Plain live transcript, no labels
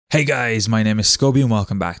Hey guys, my name is Scoby and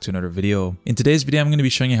welcome back to another video. In today's video, I'm going to be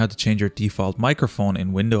showing you how to change your default microphone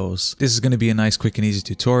in Windows. This is going to be a nice, quick and easy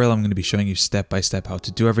tutorial. I'm going to be showing you step by step how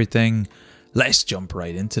to do everything. Let's jump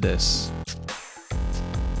right into this.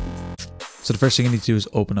 So the first thing you need to do is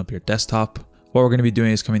open up your desktop. What we're going to be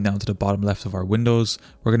doing is coming down to the bottom left of our Windows.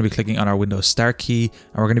 We're going to be clicking on our Windows Start key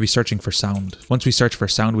and we're going to be searching for sound. Once we search for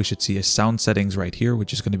sound, we should see a sound settings right here,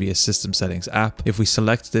 which is going to be a system settings app. If we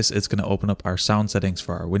select this, it's going to open up our sound settings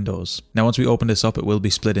for our Windows. Now, once we open this up, it will be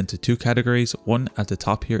split into two categories. One at the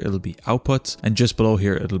top here, it'll be output, and just below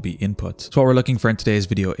here, it'll be input. So what we're looking for in today's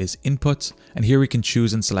video is input. And here we can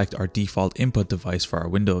choose and select our default input device for our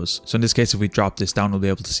Windows. So in this case, if we drop this down, we'll be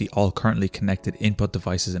able to see all currently connected input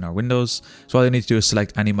devices in our Windows. So all you need to do is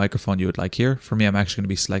select any microphone you would like here. For me, I'm actually going to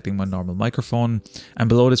be selecting my normal microphone. And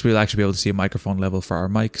below this, we'll actually be able to see a microphone level for our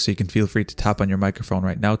mic. So you can feel free to tap on your microphone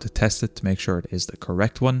right now to test it to make sure it is the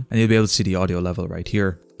correct one. And you'll be able to see the audio level right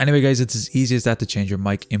here. Anyway guys, it's as easy as that to change your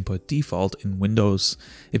mic input default in Windows.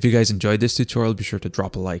 If you guys enjoyed this tutorial, be sure to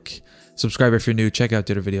drop a like. Subscribe if you're new, check out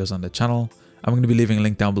the other videos on the channel. I'm going to be leaving a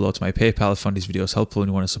link down below to my PayPal if you find these videos helpful and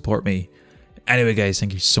you want to support me. Anyway guys,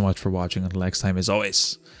 thank you so much for watching. Until next time, as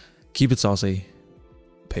always, keep it saucy.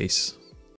 Peace.